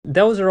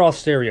those are all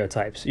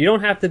stereotypes. You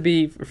don't have to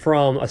be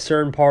from a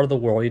certain part of the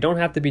world. You don't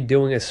have to be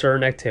doing a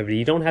certain activity.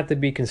 You don't have to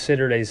be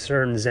considered a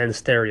certain Zen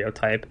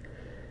stereotype.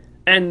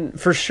 And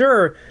for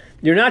sure,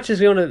 you're not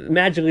just going to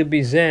magically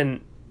be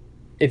Zen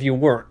if you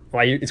weren't.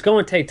 Like, it's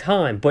going to take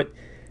time, but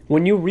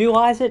when you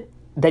realize it,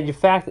 that the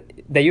fact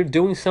that you're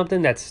doing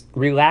something that's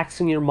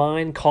relaxing your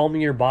mind,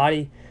 calming your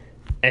body,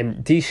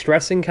 and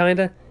de-stressing kind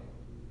of,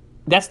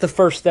 that's the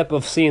first step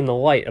of seeing the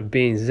light of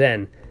being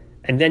Zen.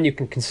 And then you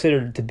can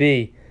consider it to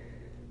be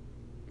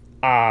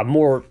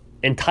more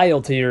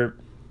entitled to your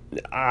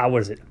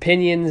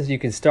opinions. You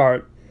can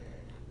start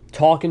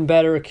talking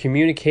better,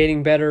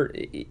 communicating better.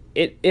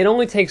 It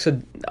only takes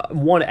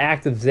one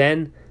act of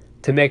Zen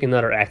to make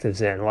another act of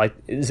Zen. Like,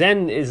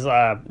 Zen is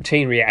a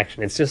chain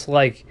reaction. It's just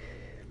like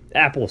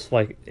apples.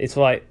 It's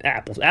like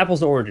apples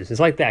and oranges. It's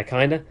like that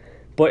kind of.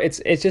 But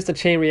it's just a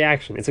chain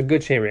reaction. It's a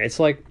good chain reaction. It's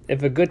like,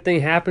 if a good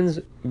thing happens,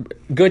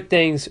 good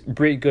things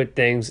breed good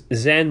things.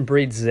 Zen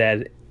breeds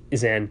Zen.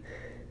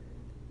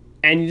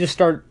 And you just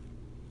start,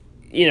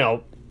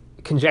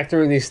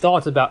 conjecturing these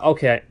thoughts about,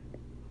 okay,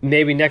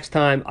 maybe next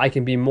time I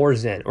can be more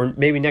Zen. Or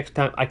maybe next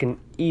time I can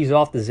ease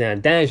off the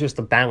Zen. Then it's just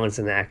a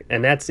balancing act.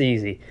 And that's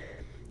easy.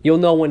 You'll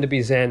know when to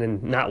be Zen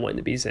and not when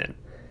to be Zen.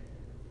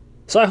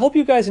 So I hope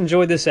you guys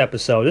enjoyed this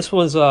episode. This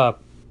was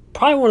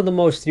probably one of the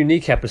most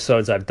unique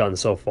episodes I've done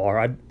so far.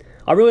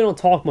 I really don't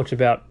talk much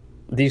about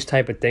these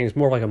type of things,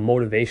 more like a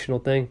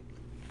motivational thing.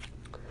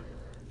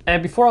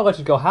 And before I let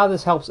you go, how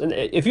this helps, and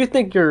if you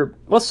think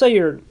let's say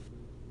you're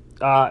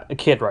a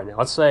kid right now.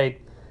 Let's say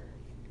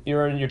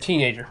you're a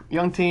teenager,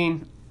 young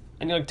teen,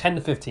 and you're like 10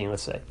 to 15,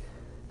 let's say.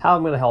 How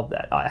I'm going to help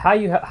that? How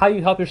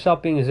you help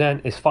yourself being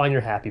Zen is find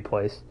your happy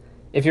place.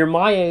 If you're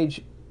my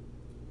age,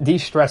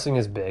 de-stressing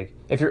is big.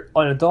 If you're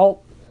an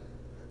adult,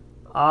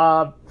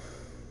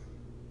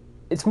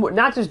 it's more,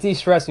 not just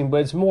de-stressing,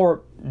 but it's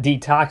more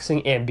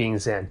detoxing and being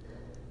Zen.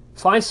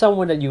 Find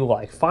someone that you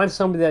like. Find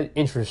somebody that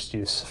interests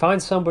you.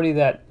 Find somebody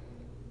that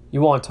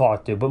you want to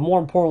talk to. But more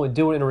importantly,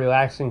 do it in a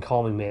relaxing,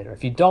 calming manner.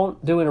 If you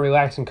don't do it in a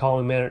relaxing,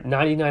 calming manner,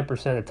 99%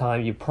 of the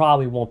time, you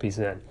probably won't be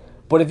Zen.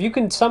 But if you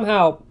can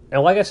somehow,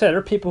 and like I said, there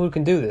are people who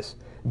can do this,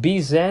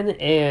 be Zen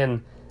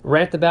and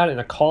rant about it in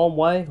a calm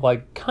way,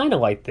 like kind of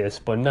like this,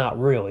 but not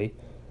really.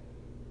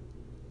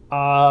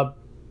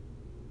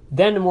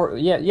 Then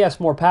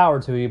more power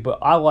to you, but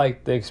I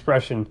like the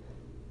expression,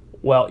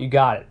 well, you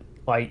got it.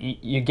 Like,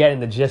 you're getting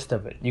the gist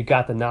of it. You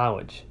got the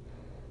knowledge.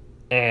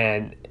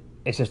 And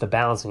it's just a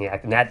balancing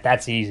act, and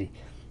that's easy.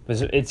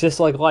 It's just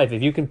like life.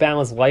 If you can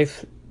balance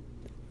life,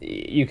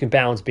 you can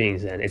balance being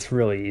Zen. It's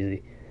really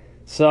easy.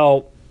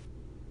 So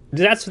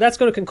that's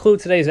going to conclude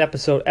today's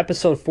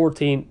episode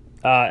 14,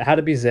 How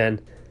to Be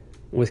Zen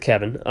with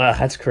Kevin.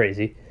 That's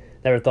crazy.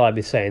 Never thought I'd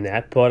be saying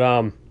that.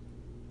 But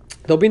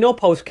there'll be no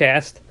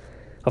postcast,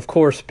 of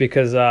course,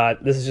 because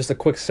this is just a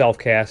quick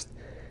self-cast.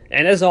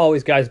 And as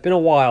always, guys, it's been a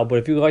while, but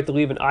if you'd like to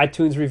leave an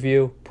iTunes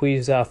review,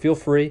 please feel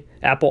free.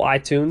 Apple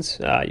iTunes,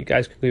 you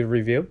guys can leave a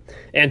review.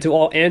 And to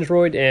all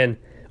Android and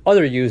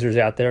other users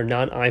out there,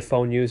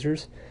 non-iPhone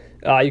users,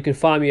 you can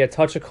find me at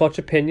Touch of Clutch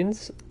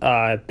Opinions.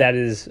 That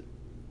is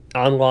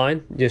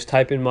online. Just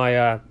type in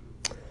my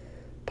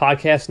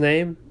podcast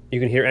name. You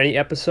can hear any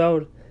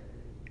episode.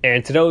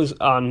 And to those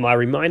on my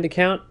Remind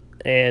account,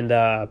 and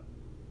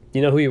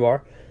you know who you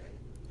are,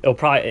 it'll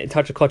probably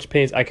Touch of Clutch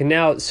Opinions. I can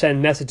now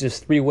send messages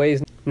 3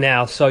 ways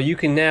now, so you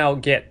can now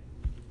get,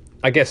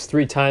 I guess,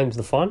 3 times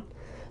the fun.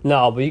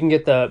 No, but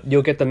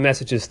you'll get the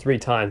messages 3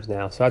 times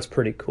now, so that's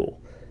pretty cool.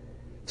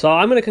 So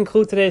I'm going to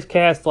conclude today's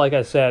cast, like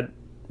I said,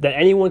 that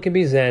anyone can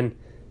be Zen,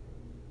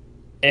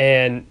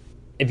 and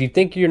if you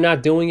think you're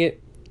not doing it,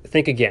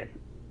 think again.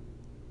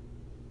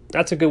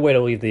 That's a good way to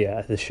leave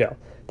the show.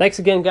 Thanks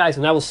again, guys,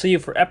 and I will see you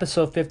for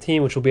episode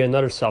 15, which will be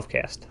another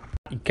self-cast.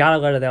 You gotta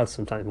let it out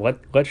sometimes.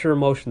 Let your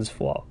emotions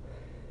flow.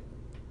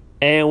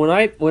 And when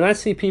I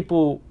see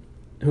people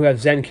who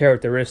have Zen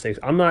characteristics,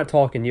 I'm not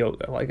talking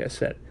yoga, like I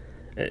said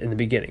in the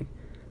beginning.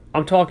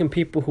 I'm talking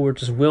people who are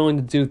just willing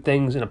to do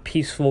things in a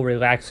peaceful,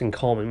 relaxing,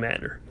 calming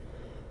manner.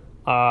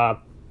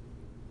 Let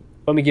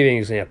me give you an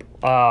example.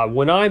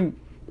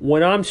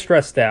 When I'm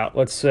stressed out,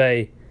 let's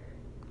say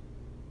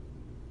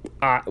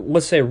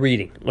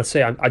reading. Let's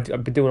say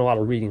I've been doing a lot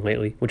of reading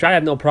lately, which I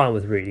have no problem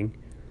with reading,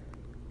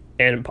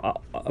 and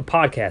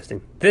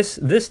podcasting.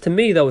 This to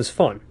me, though, is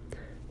fun.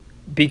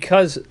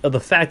 Because of the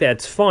fact that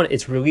it's fun,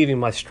 it's relieving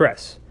my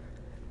stress.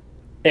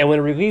 And when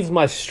it relieves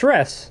my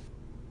stress,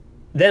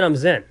 then I'm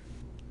Zen.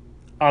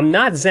 I'm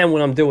not Zen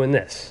when I'm doing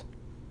this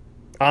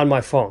on my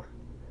phone.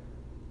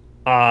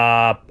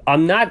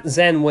 I'm not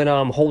Zen when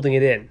I'm holding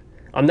it in.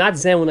 I'm not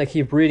Zen when I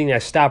keep reading, I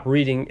stop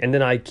reading, and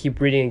then I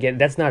keep reading again.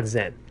 That's not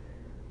Zen.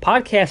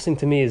 Podcasting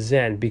to me is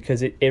Zen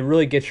because it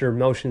really gets your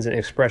emotions and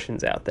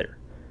expressions out there.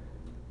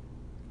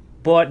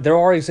 But there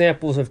are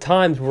examples of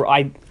times where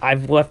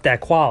I've left that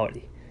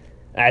quality.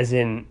 As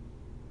in,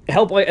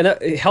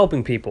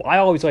 helping people. I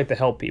always like to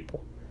help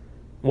people.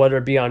 Whether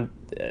it be on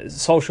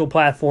social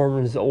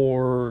platforms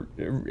or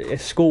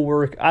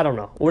schoolwork, I don't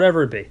know.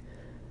 Whatever it be.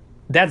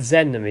 That's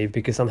Zen to me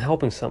because I'm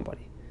helping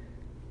somebody.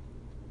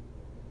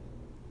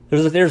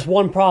 There's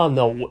one problem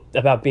though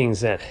about being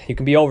Zen. You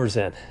can be over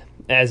Zen,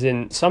 as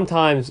in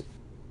sometimes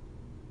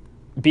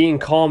being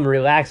calm and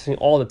relaxing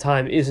all the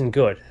time isn't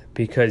good,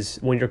 because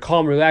when you're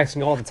calm and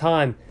relaxing all the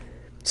time,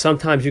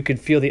 sometimes you could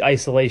feel the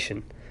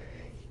isolation,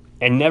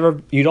 and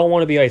you don't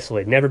want to be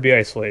isolated. Never be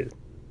isolated.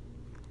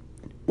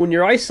 When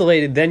you're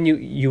isolated, then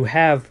you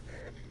have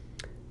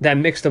that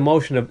mixed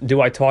emotion of, do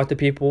I talk to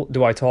people?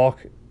 Do I talk,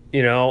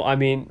 I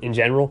mean, in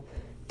general,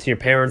 to your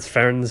parents,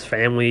 friends,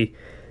 family?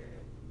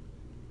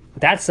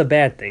 That's a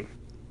bad thing.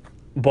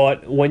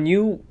 But when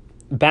you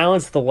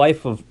balance the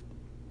life of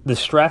the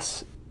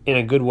stress in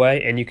a good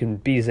way and you can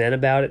be Zen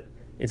about it,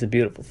 it's a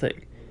beautiful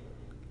thing.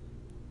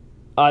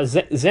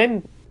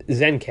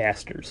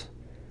 Zencasters,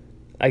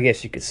 I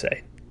guess you could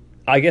say.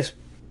 I guess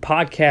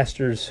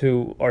podcasters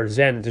who are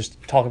Zen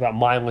just talk about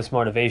mindless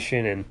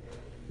motivation and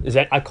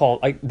Zen.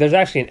 There's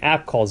actually an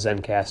app called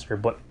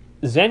Zencastr, but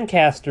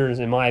Zencasters,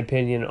 in my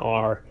opinion,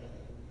 are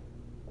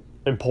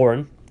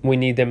important. We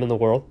need them in the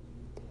world,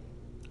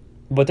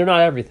 but they're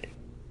not everything.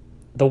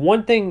 The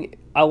one thing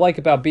I like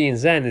about being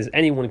Zen is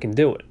anyone can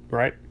do it,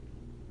 right?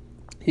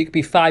 You could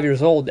be 5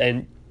 years old,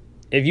 and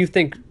if you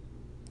think,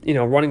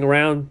 running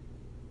around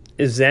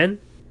is Zen,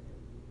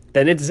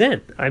 then it's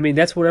Zen. I mean,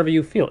 that's whatever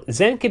you feel.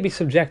 Zen can be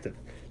subjective.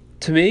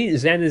 To me,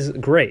 Zen is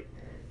great.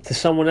 To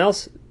someone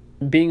else,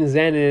 being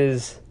Zen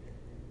is,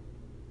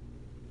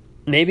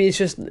 maybe it's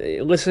just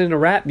listening to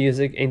rap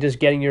music and just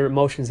getting your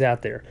emotions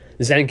out there.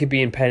 Zen can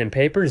be in pen and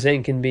paper.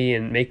 Zen can be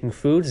in making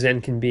food.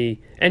 Zen can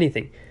be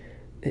anything.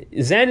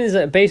 Zen is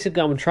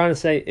basically, I'm trying to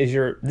say,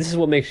 this is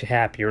what makes you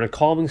happy. You're in a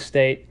calming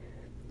state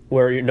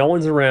where no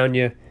one's around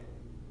you,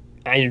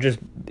 and you're just,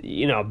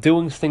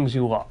 doing things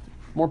you love.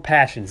 More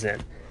passion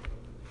Zen.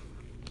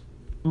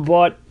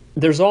 But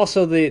there's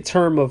also the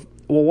term of,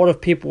 well, what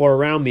if people are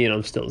around me and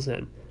I'm still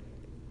Zen?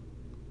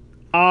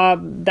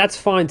 That's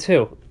fine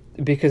too,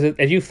 because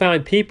if you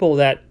find people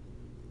that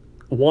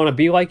want to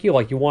be like you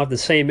want the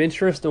same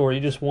interest, or you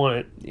just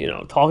want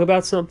to, talk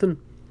about something,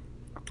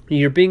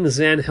 you're being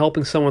Zen,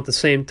 helping someone at the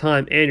same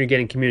time, and you're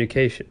getting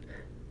communication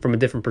from a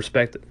different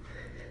perspective.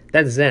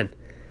 That's Zen.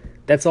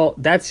 That's all.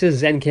 That's just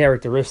Zen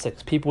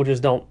characteristics. People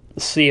just don't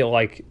see it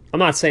like. I'm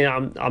not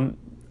saying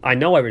I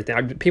know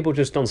everything. People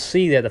just don't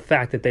see the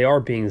fact that they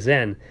are being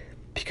Zen,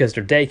 because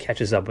their day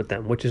catches up with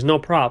them, which is no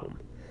problem.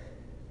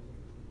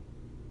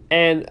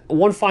 And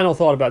one final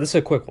thought about this is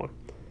a quick one.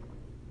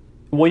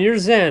 When you're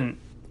Zen,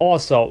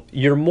 also,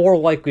 you're more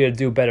likely to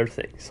do better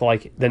things.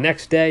 Like the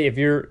next day,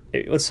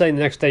 let's say the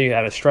next day you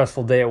had a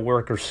stressful day at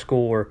work or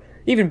school, or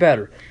even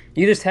better,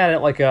 you just had it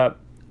like a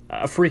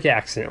freak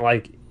accident,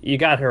 like you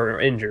got hurt or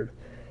injured,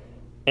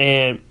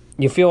 and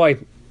you feel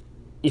like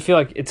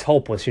it's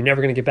hopeless. You're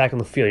never going to get back on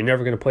the field. You're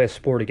never going to play a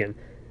sport again.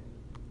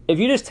 If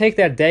you just take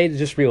that day to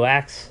just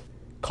relax,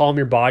 calm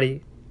your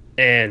body,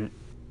 and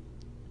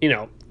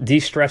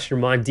de-stress your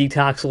mind,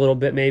 detox a little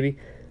bit maybe,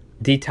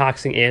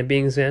 detoxing and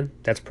being Zen,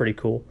 that's pretty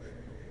cool.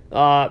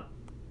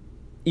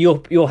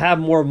 You'll have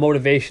more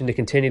motivation to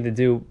continue to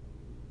do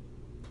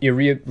your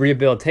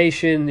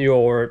rehabilitation,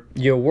 your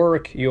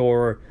work,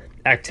 your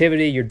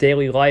activity, your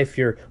daily life,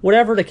 your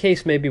whatever the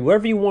case may be,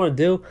 whatever you want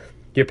to do,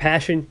 your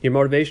passion, your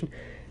motivation.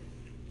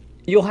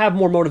 You'll have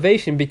more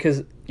motivation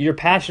because your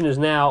passion is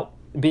now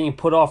being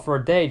put off for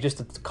a day just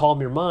to calm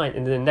your mind,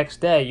 and then the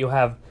next day you'll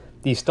have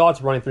these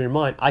thoughts running through your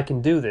mind. I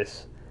can do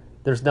this.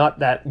 There's not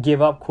that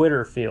give up,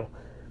 quitter feel.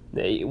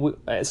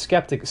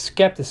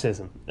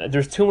 Skepticism.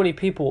 There's too many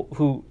people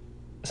who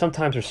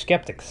sometimes are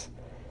skeptics,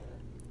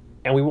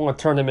 and we want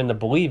to turn them into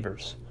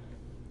believers.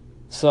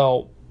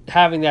 So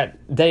having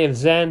that day of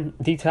Zen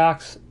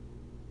detox,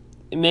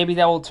 maybe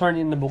that will turn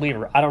you into a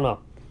believer. I don't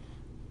know.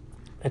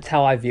 That's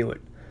how I view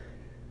it.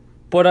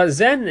 But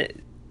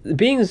Zen,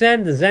 being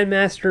Zen, the Zen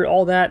master,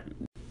 all that.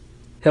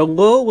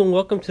 Hello and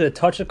welcome to the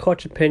Touch of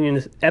Clutch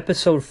Opinions,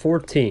 episode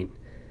 14.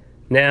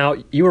 Now,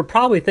 you were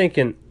probably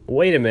thinking,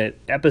 wait a minute,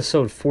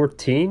 episode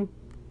 14?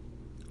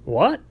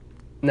 What?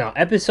 Now,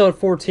 episode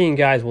 14,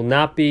 guys, will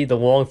not be the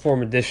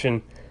long-form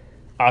edition.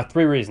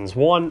 3 reasons.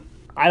 1,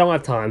 I don't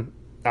have time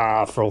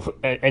for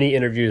any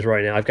interviews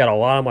right now. I've got a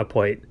lot on my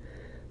plate.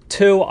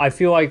 2, I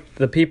feel like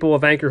the people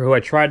of Anchor who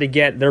I tried to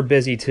get, they're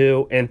busy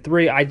too. And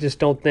 3, I just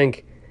don't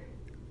think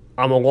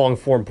I'm a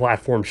long-form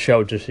platform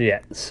show just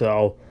yet.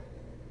 So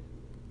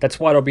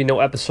that's why there'll be no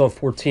episode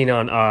 14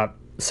 on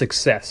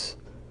success.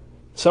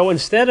 So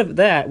instead of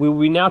that, we will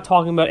be now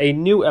talking about a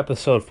new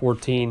episode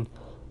 14,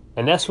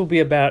 and this will be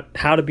about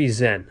how to be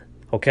Zen,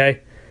 okay?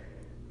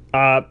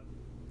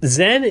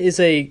 Zen is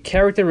a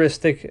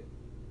characteristic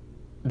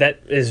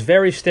that is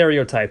very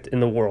stereotyped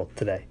in the world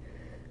today.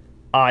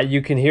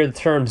 You can hear the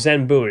term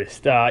Zen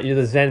Buddhist, you're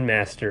the Zen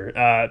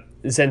master,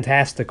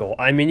 Zentastical.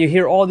 I mean, you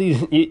hear all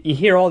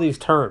these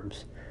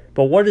terms,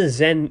 but what does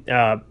Zen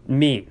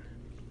mean?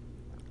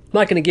 I'm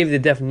not going to give you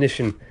the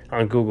definition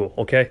on Google,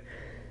 okay?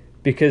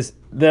 Because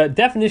the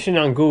definition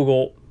on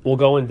Google will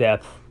go in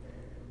depth,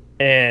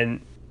 and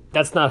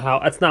that's not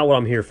what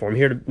I'm here for. I'm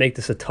here to make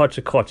this a touch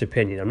of clutch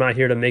opinion. I'm not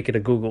here to make it a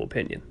Google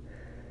opinion.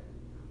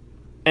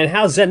 And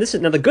how Zen, this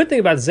is now the good thing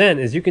about Zen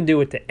is you can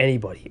do it to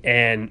anybody,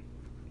 and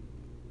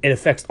it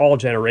affects all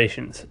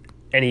generations,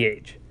 any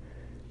age.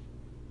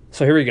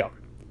 So here we go.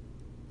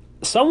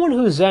 Someone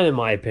who's Zen, in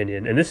my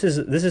opinion, and this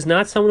is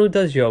not someone who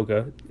does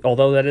yoga,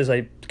 although that is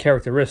a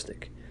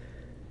characteristic,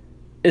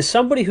 is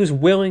somebody who's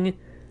willing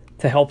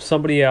to help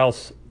somebody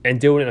else and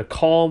do it in a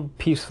calm,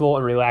 peaceful,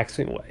 and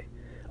relaxing way.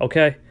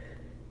 Okay?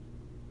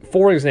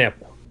 For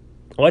example,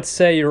 let's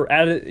say you're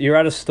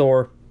at a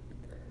store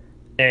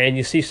and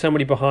you see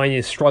somebody behind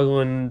you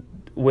struggling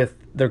with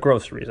their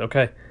groceries,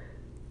 okay?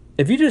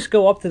 If you just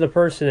go up to the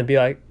person and be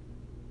like,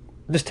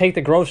 just take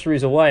the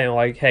groceries away and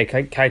like, hey,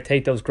 can I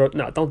take those groceries?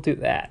 No, don't do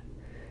that.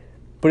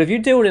 But if you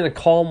do it in a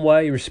calm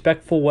way,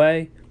 respectful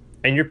way,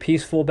 and you're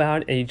peaceful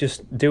about it, and you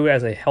just do it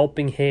as a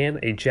helping hand,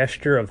 a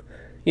gesture of,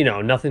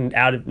 nothing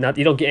out of, not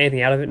you don't get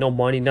anything out of it, no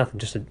money, nothing,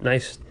 just a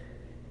nice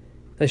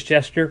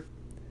gesture,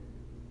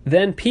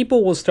 then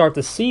people will start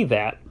to see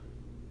that,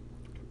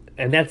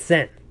 and that's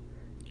Zen.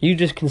 You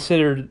just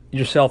considered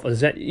yourself a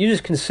Zen. You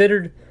just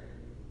considered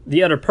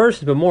the other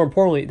person, but more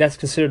importantly, that's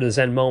considered a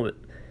Zen moment.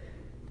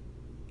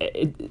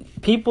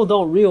 People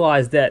don't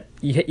realize that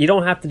you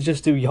don't have to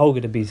just do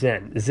yoga to be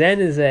Zen. Zen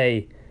is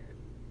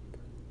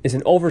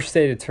an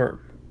overstated term.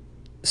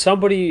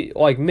 Somebody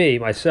like me,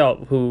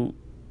 myself,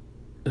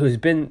 who's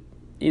been,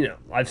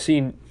 I've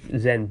seen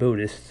Zen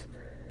Buddhists.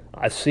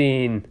 I've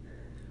seen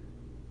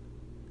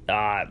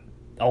a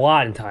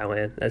lot in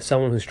Thailand as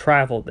someone who's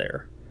traveled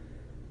there.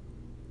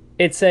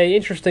 It's a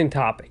interesting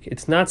topic.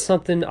 It's not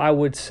something I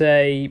would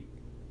say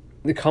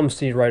that comes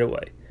to you right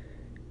away.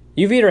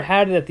 You've either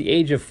had it at the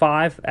age of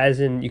 5, as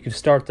in you can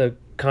start to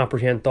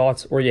comprehend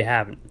thoughts, or you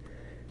haven't.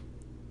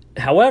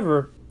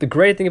 However, the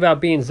great thing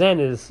about being Zen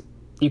is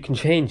you can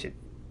change it.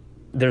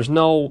 There's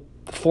no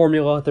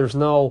formula. There's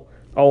no,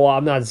 oh,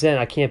 I'm not Zen,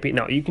 I can't be.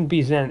 No, you can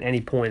be Zen at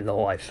any point in the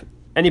life.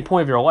 Any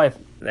point of your life,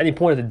 any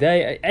point of the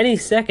day, any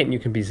second you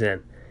can be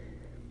Zen.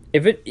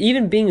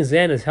 Even being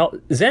Zen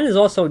Zen is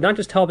also not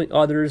just helping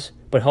others,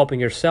 but helping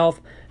yourself,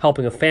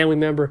 helping a family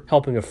member,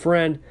 helping a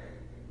friend,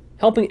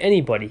 helping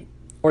anybody,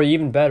 or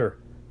even better,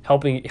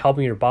 helping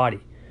your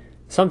body.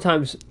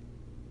 Sometimes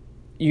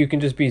you can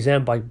just be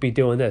Zen by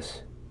doing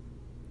this.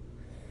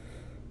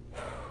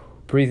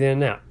 Breathe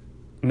in and out.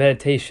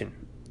 Meditation.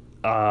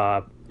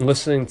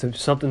 Listening to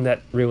something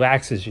that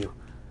relaxes you.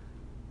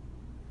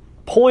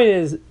 Point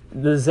is,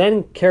 the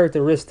Zen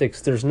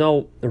characteristics, there's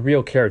no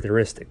real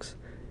characteristics.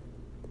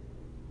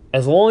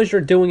 As long as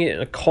you're doing it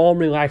in a calm,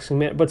 relaxing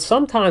manner. But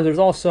sometimes there's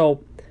also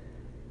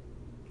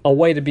a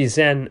way to be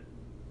Zen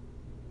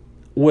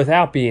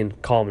without being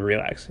calm and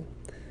relaxing.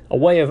 A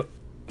way of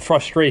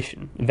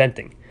frustration,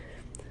 venting.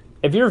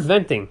 If you're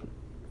venting,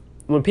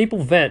 when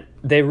people vent,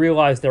 they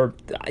realize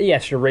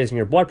you're raising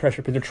your blood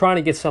pressure, but they're trying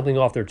to get something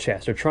off their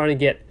chest. They're trying to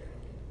get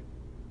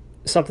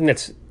something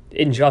that's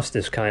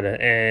injustice, kind of,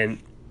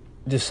 and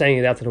just saying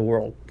it out to the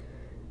world.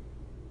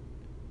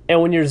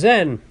 And when you're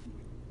Zen,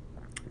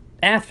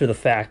 after the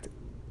fact,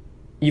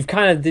 you've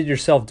kind of did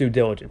yourself due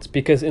diligence,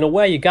 because in a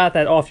way you got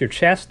that off your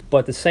chest, but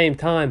at the same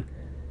time,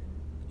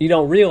 you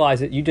don't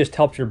realize it. You just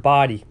helped your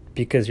body,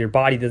 because your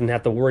body doesn't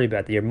have to worry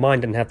about that. Your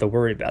mind doesn't have to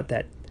worry about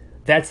that.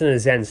 That's in a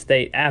Zen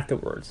state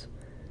afterwards.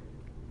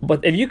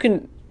 But if you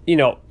can,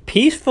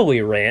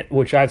 peacefully rant,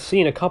 which I've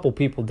seen a couple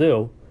people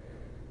do,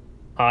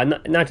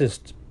 not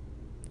just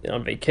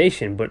on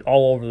vacation, but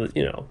all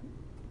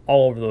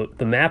over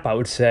the map, I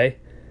would say,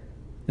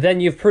 then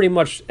you've pretty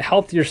much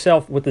helped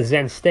yourself with the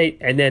Zen state,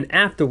 and then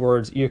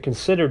afterwards you're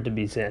considered to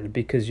be Zen,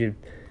 because you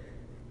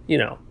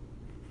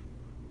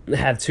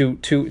have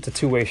it's a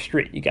two-way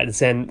street. You got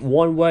Zen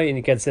one way and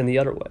you got Zen the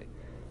other way.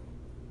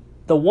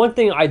 The one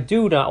thing I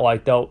do not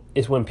like, though,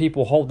 is when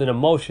people hold in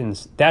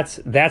emotions.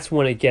 That's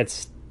when it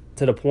gets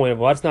to the point of,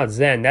 well, that's not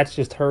Zen, that's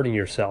just hurting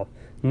yourself.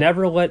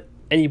 Never let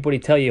anybody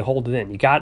tell you hold it in. You got